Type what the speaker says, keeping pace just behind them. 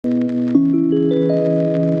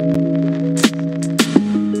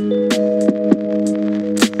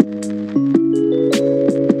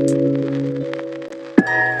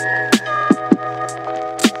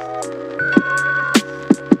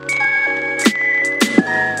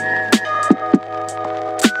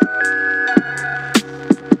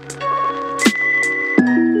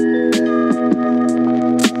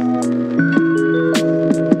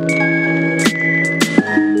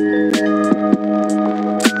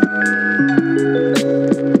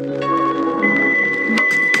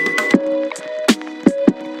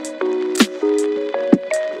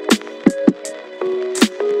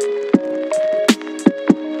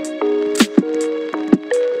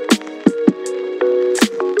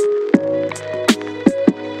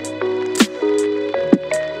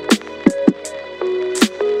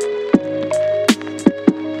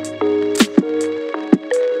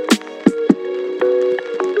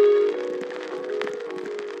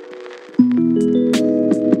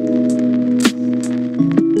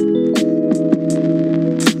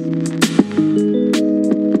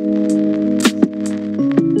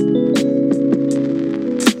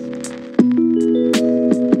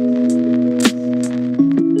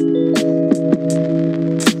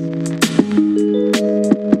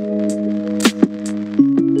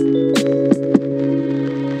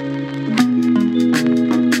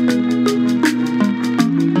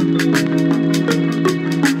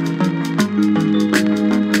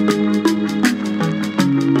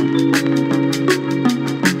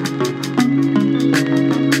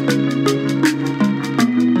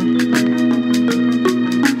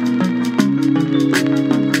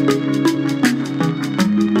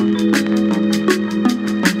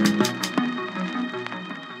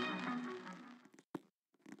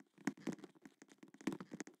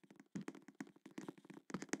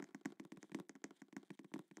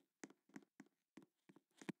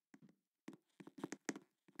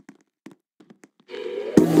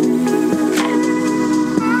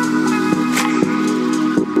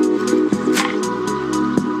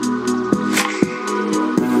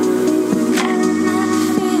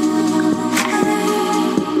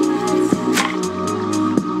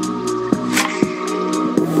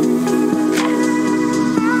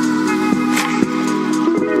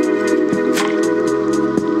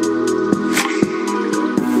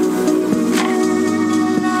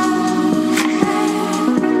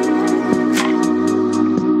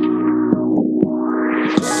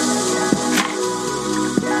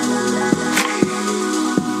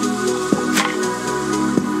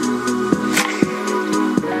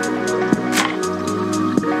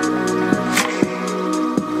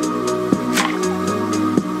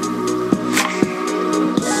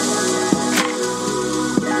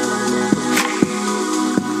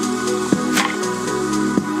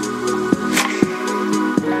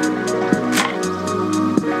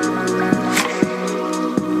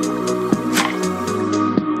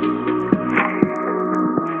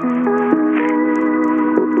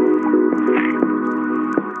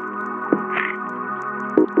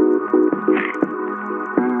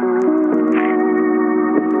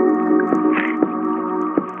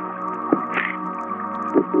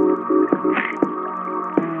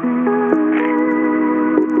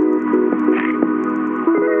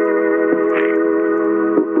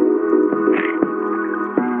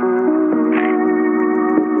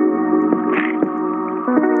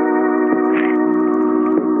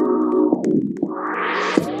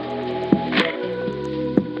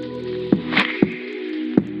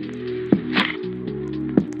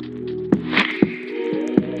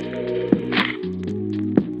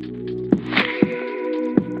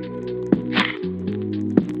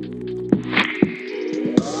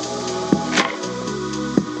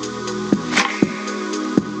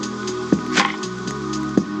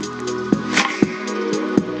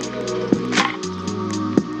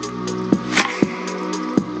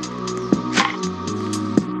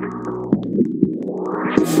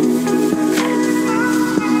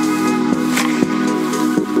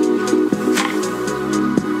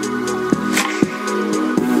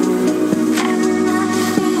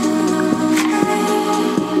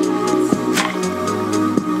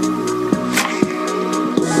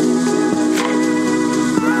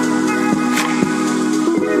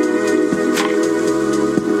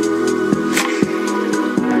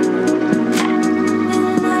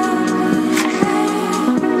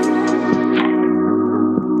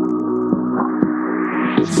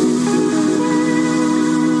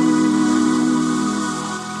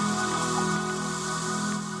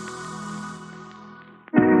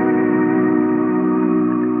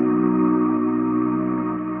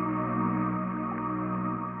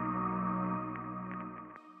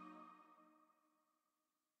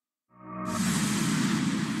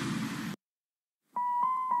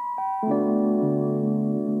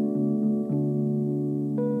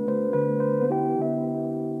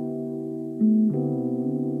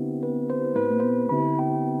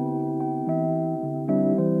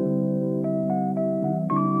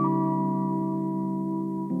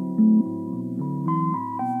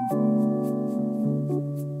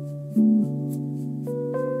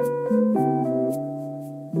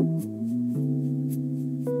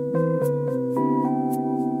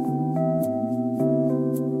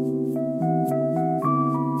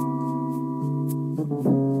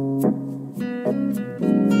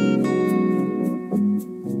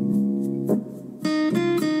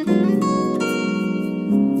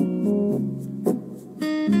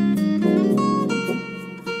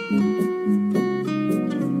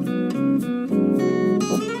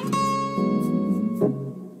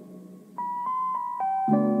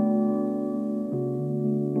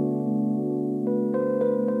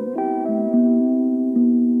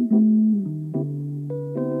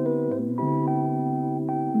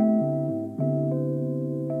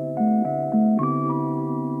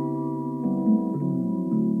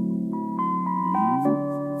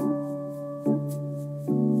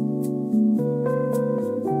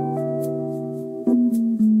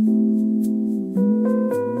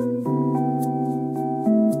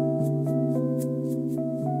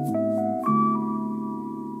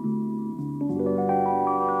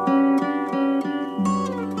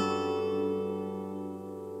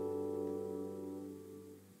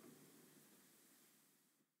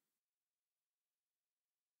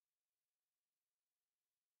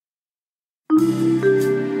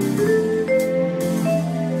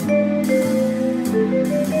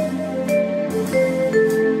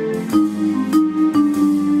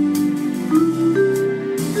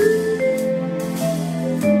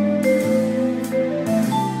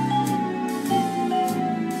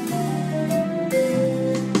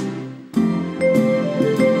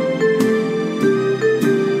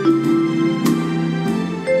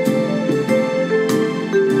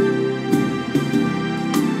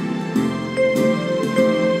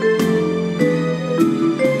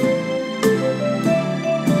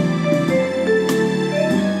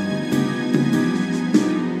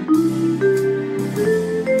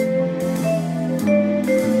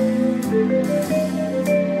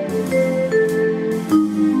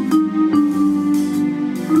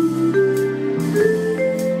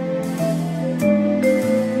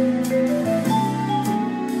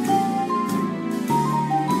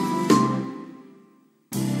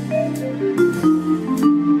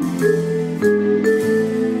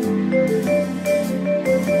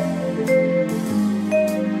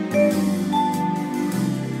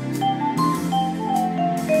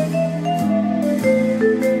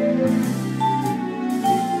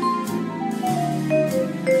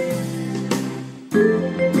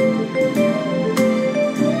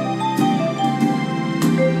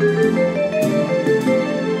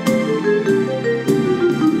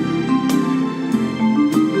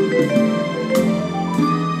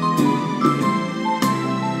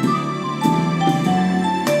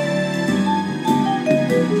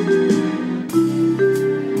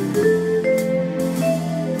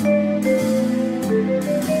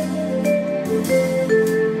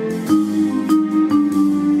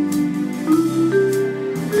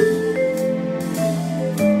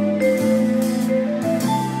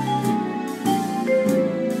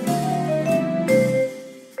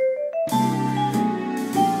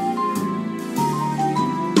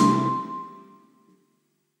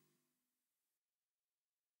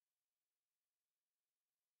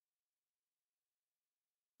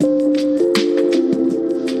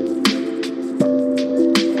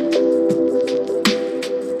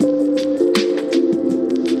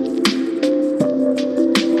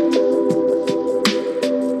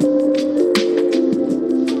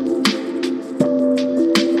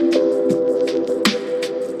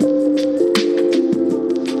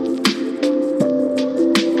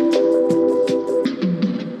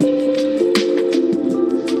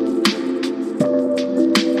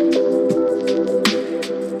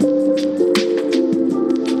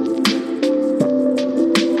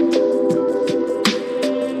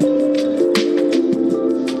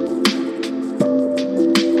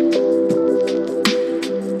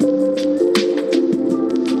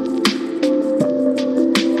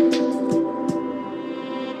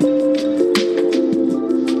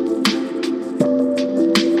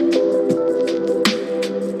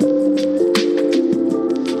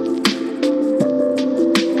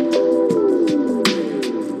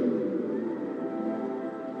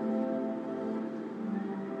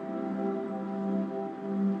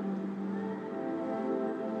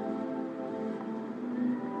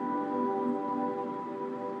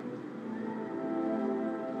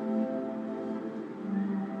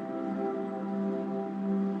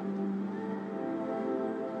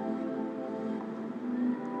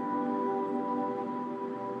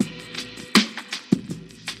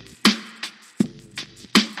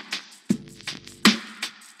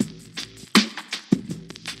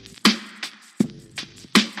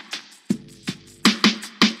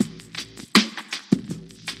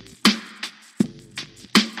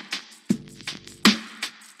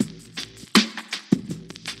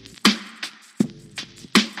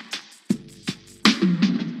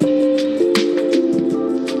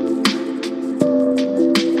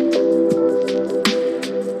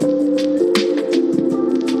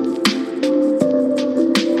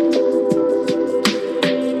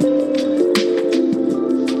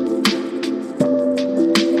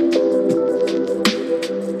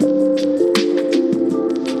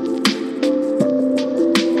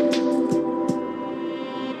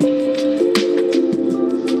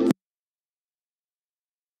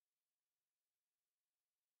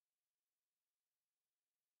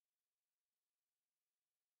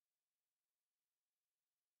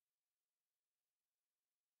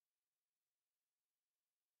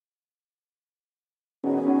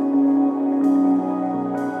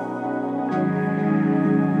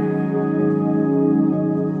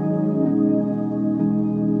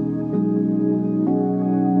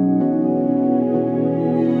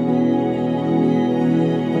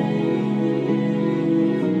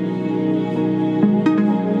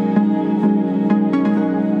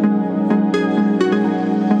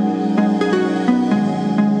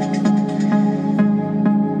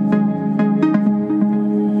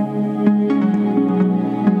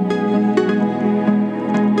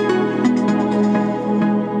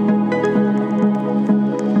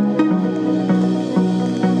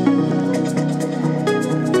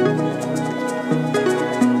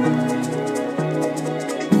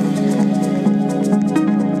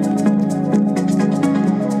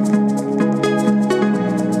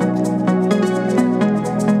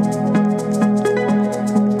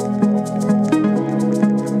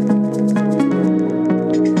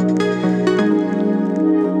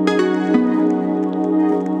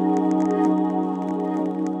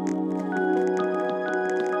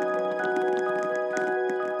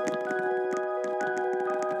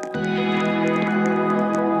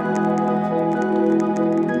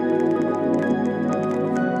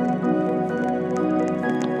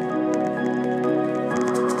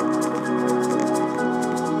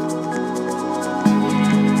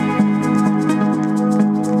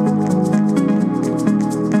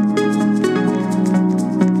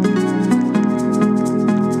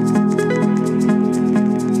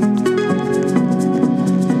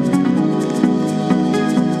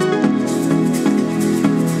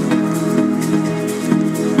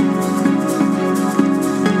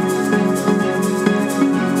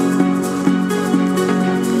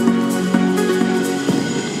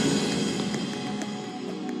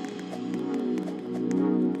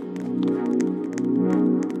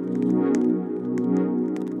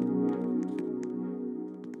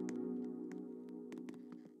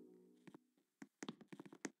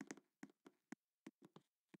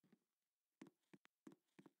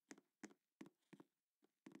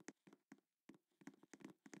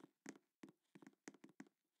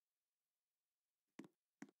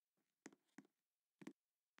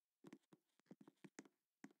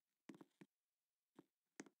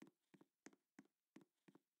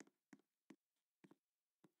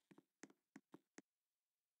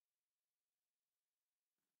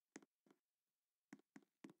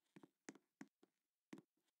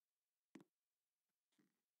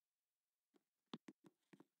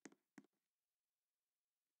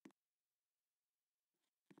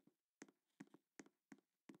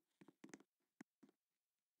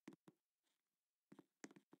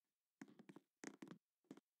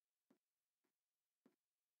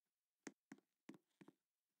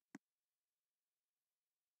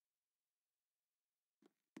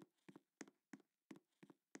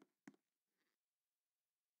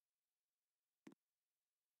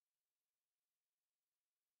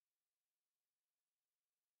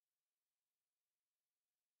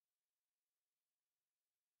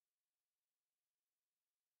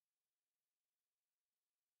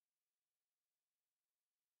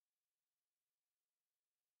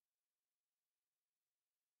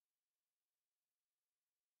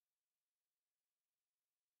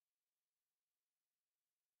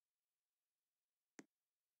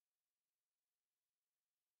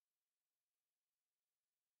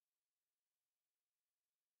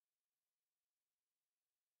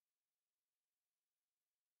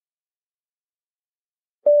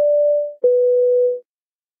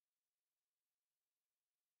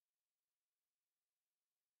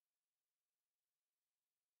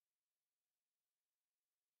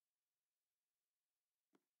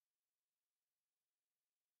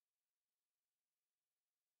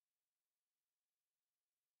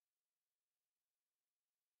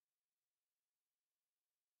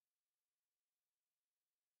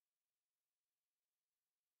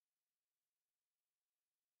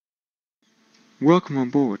Welcome on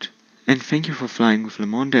board, and thank you for flying with Le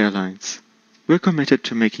Monde Airlines. We're committed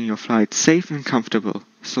to making your flight safe and comfortable,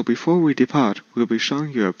 so before we depart, we'll be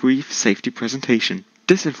showing you a brief safety presentation.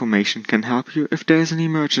 This information can help you if there is an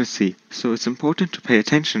emergency, so it's important to pay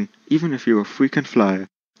attention even if you're a frequent flyer.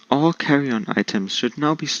 All carry-on items should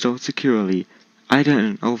now be stored securely, either in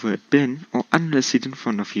an overhead bin or under the seat in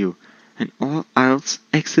front of you, and all aisles,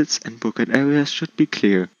 exits and bulkhead areas should be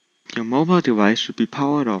clear. Your mobile device should be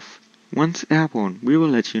powered off. Once airborne, we will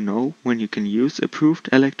let you know when you can use approved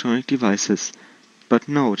electronic devices, but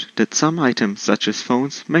note that some items such as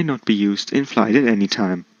phones may not be used in flight at any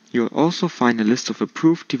time. You'll also find a list of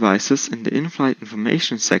approved devices in the in-flight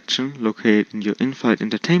information section located in your in-flight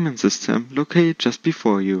entertainment system located just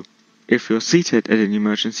before you. If you're seated at an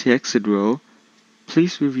emergency exit row,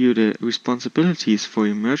 please review the responsibilities for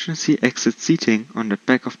emergency exit seating on the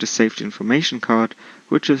back of the safety information card,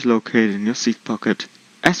 which is located in your seat pocket.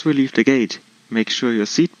 As we leave the gate, make sure your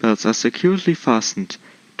seat belts are securely fastened.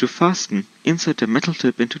 To fasten, insert the metal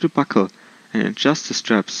tip into the buckle and adjust the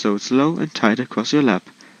straps so it's low and tight across your lap.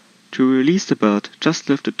 To release the belt, just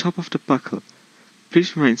lift the top of the buckle.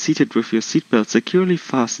 Please remain seated with your seatbelt securely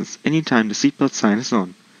fastened anytime the seatbelt sign is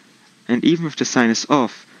on. And even if the sign is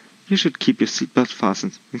off, you should keep your seatbelt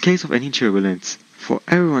fastened in case of any turbulence. For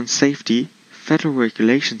everyone's safety, federal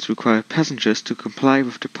regulations require passengers to comply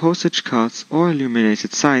with the postage cards or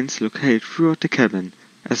illuminated signs located throughout the cabin,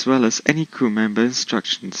 as well as any crew member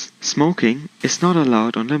instructions. Smoking is not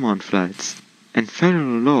allowed on Le Monde flights, and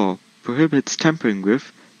federal law prohibits tampering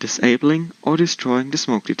with, disabling or destroying the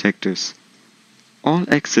smoke detectors. All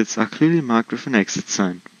exits are clearly marked with an exit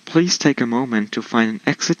sign. Please take a moment to find an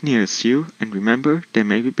exit nearest you and remember they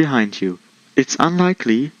may be behind you. It's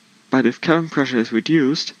unlikely, but if cabin pressure is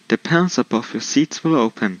reduced, the panels above your seats will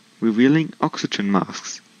open, revealing oxygen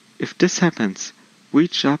masks. If this happens,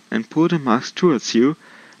 reach up and pull the mask towards you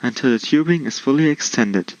until the tubing is fully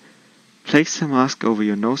extended. Place the mask over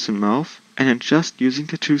your nose and mouth and adjust using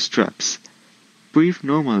the two straps. Breathe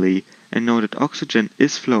normally and know that oxygen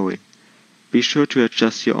is flowing. Be sure to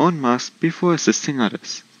adjust your own mask before assisting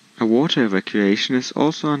others. A water evacuation is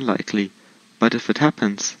also unlikely, but if it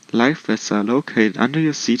happens, life vests are located under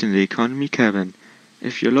your seat in the economy cabin.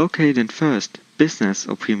 If you're located in first, business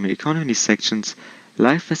or premium economy sections,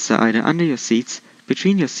 life vests are either under your seats,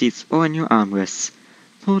 between your seats or in your armrests.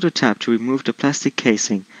 Pull the tab to remove the plastic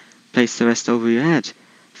casing. Place the vest over your head.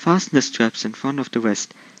 Fasten the straps in front of the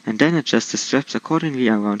vest, and then adjust the straps accordingly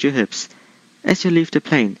around your hips. As you leave the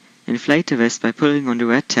plane, inflate the vest by pulling on the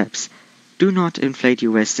red tabs. Do not inflate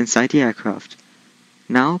your vest inside the aircraft.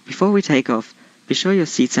 Now, before we take off, be sure your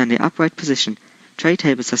seats are in the upright position. Tray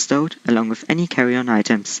tables are stowed along with any carry-on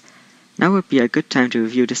items. Now would be a good time to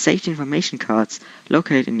review the safety information cards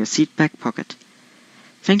located in your seat back pocket.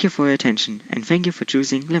 Thank you for your attention, and thank you for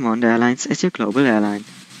choosing Le Monde Airlines as your global airline.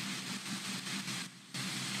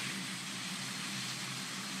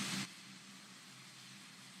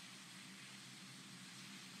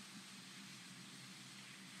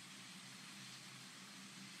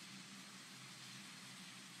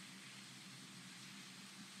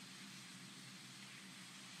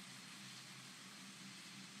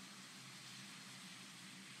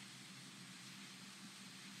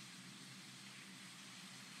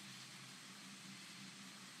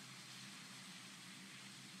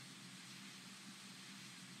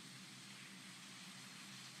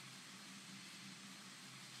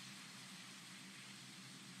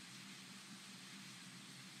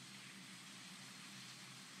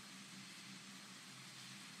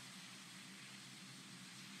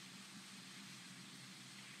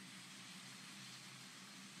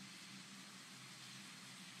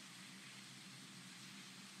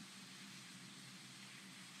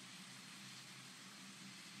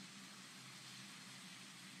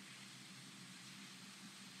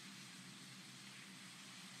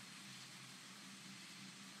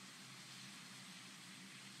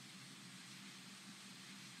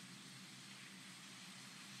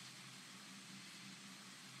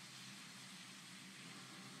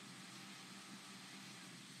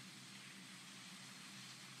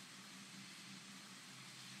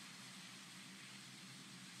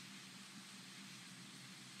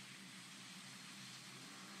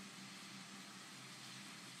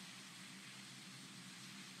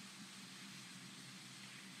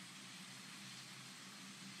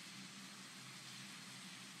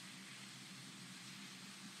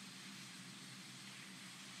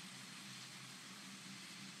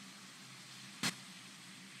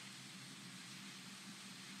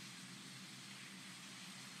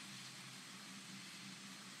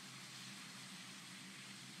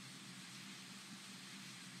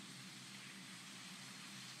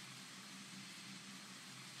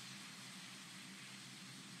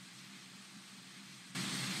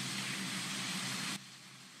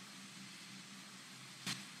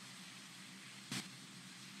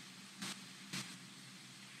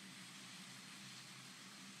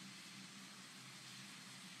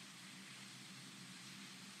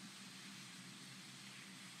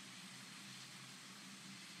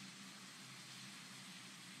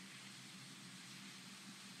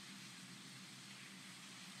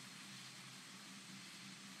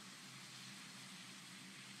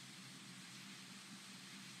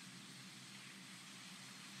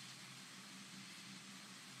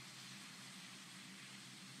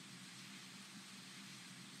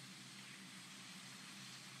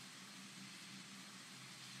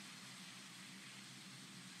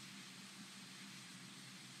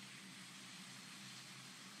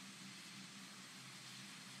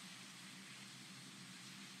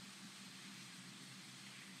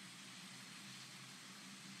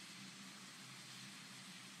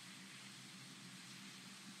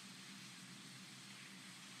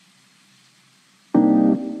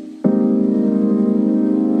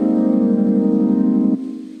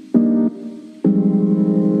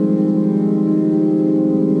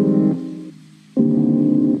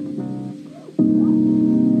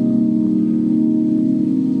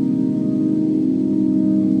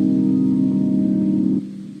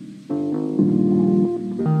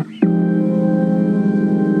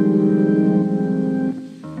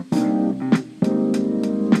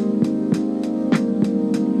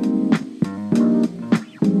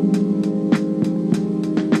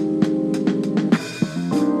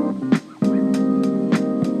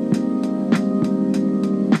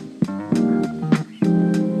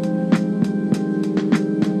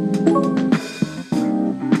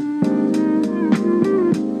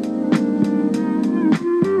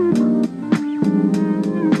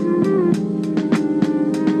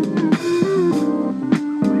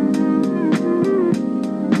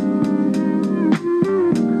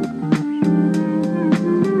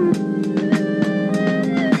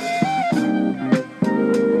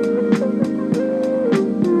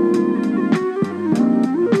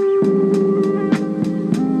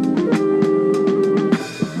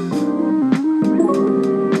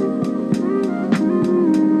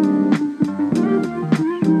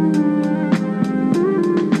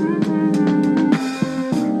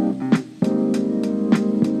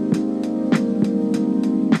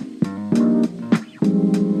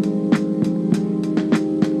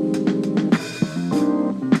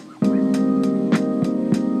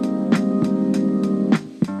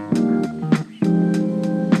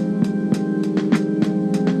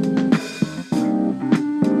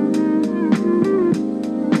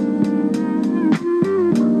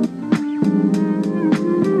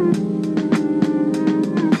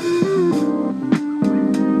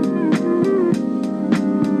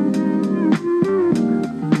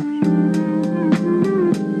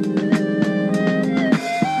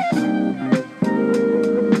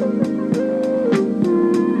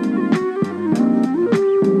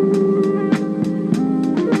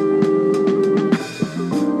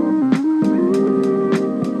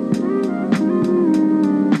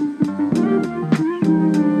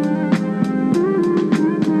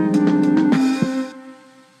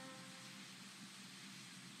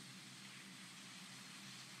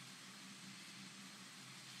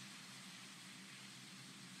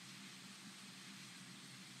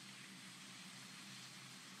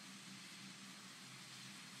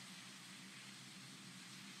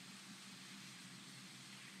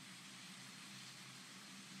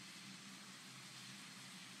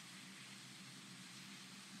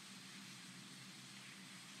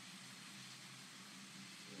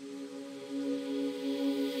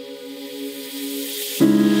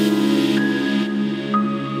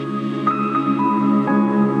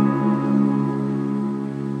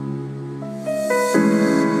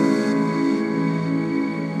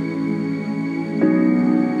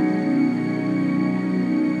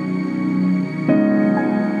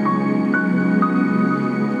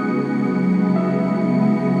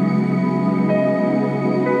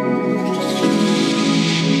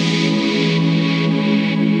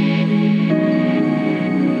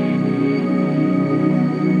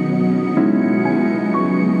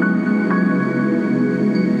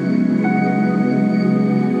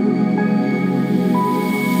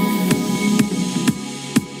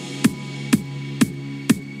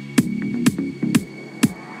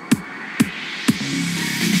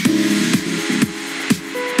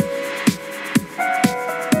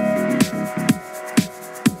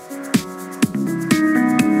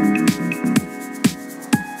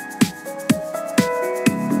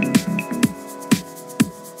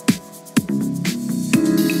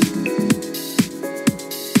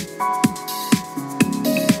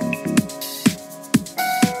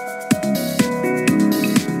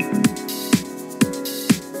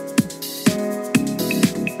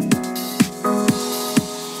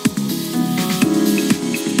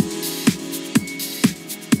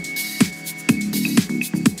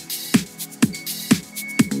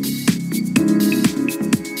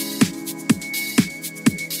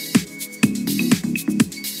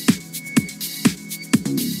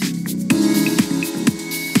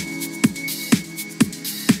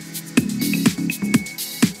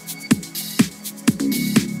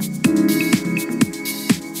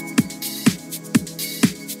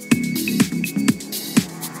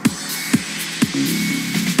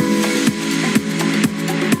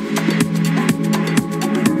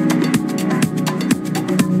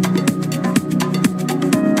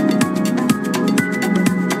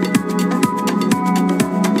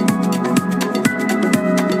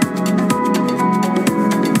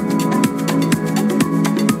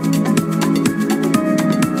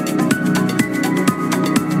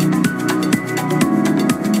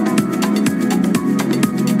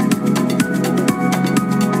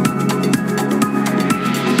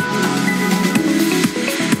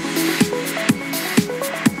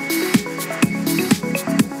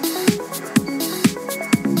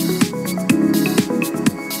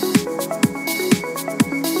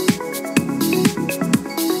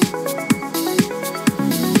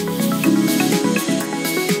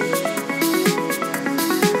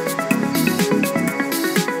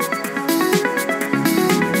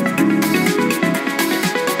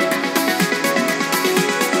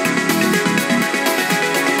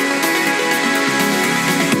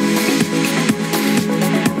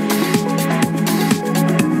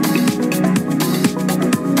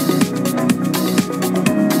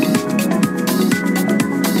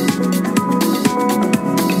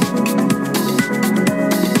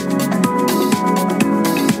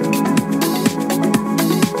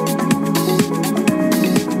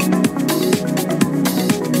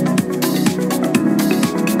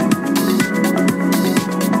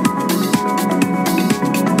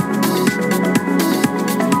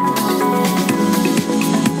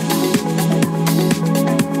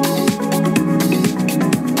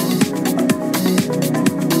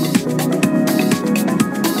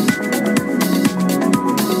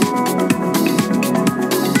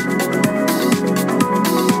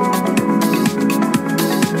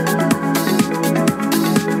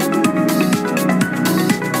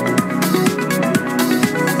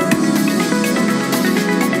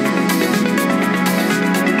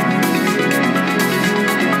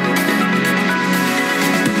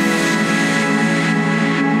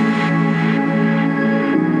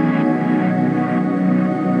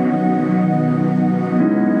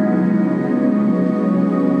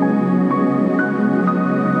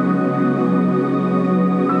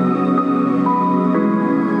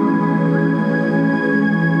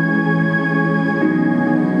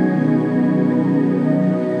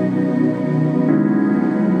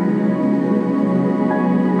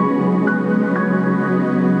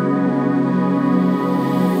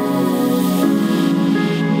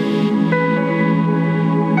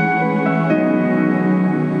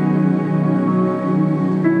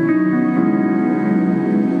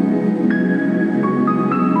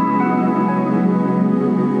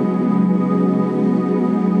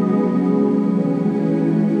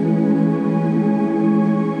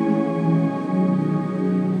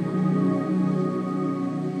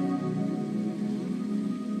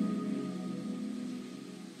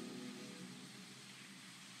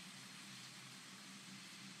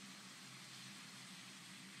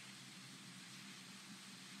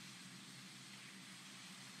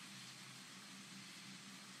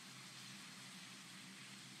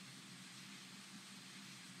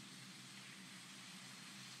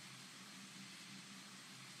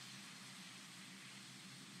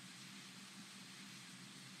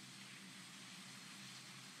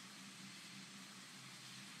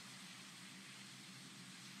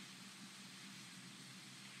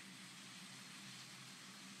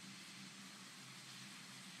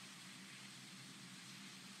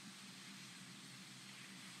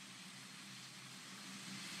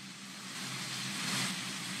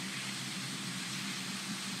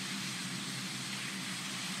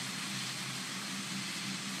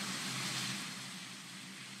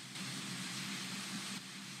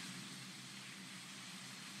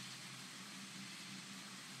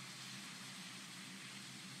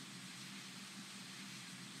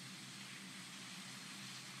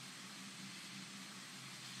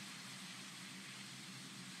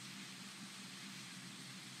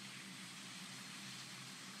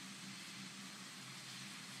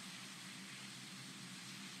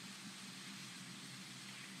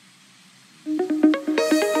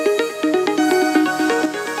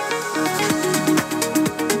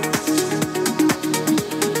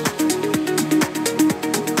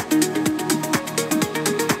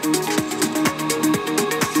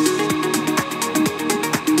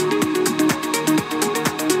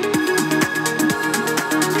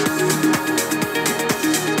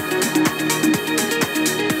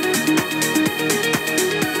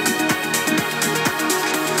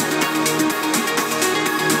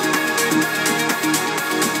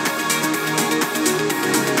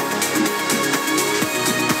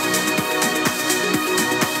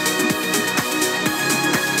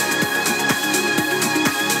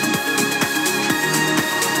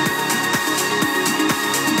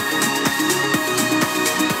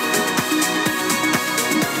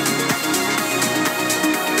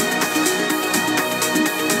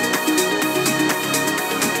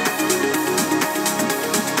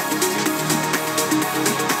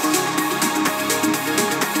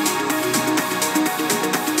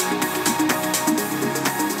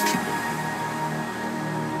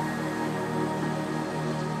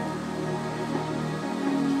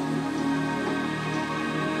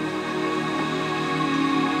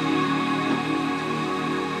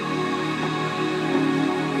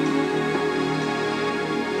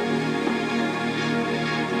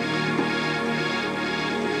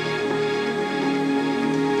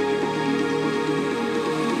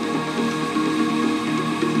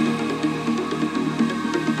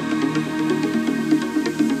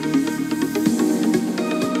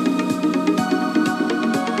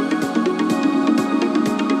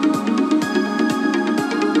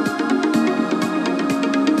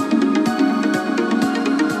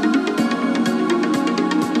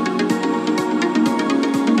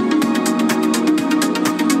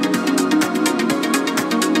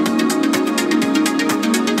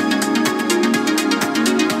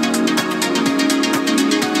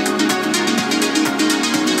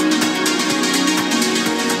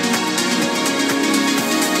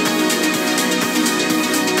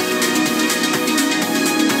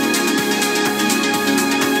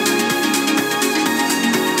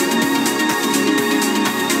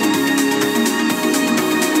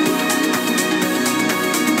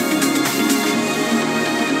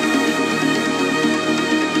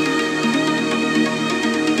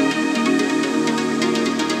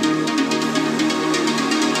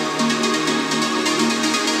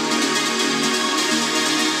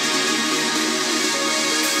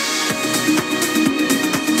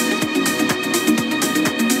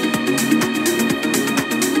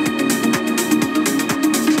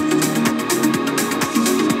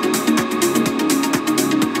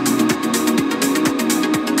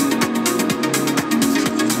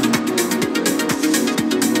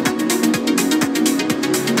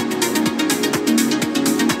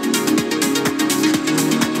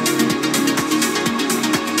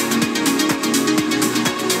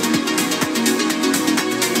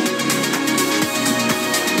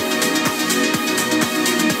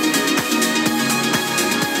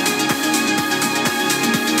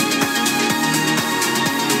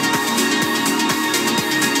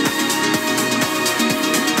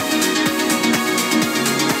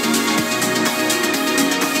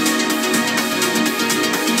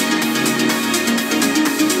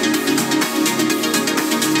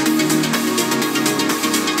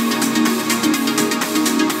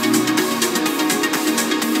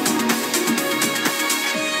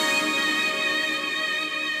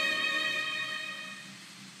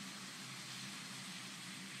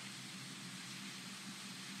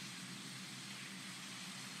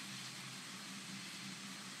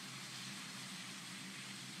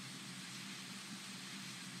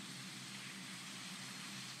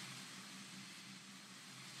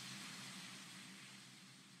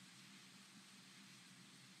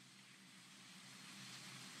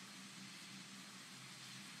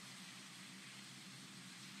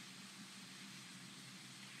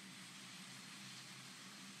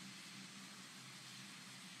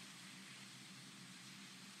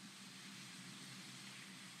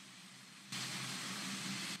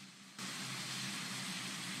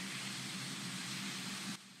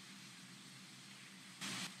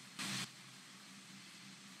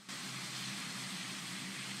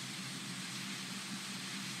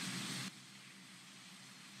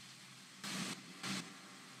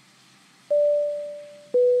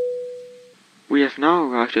 We have now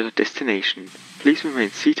arrived at our destination. Please remain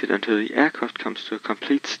seated until the aircraft comes to a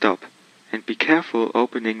complete stop, and be careful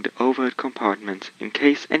opening the overhead compartments in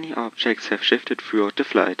case any objects have shifted throughout the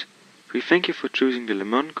flight. We thank you for choosing the Le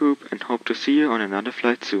Monde Group and hope to see you on another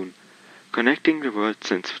flight soon. Connecting the world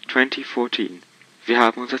since 2014. Wir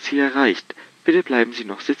haben unser Ziel erreicht. Bitte bleiben Sie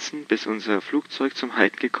noch sitzen, bis unser Flugzeug zum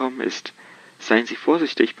Halten gekommen ist. Seien Sie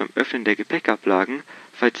vorsichtig beim Öffnen der Gepäckablagen,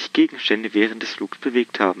 falls sich Gegenstände während des Flugs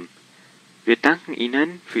bewegt haben. Wir danken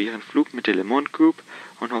Ihnen für Ihren Flug mit der Le Monde Group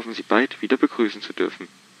und hoffen, Sie bald wieder begrüßen zu dürfen.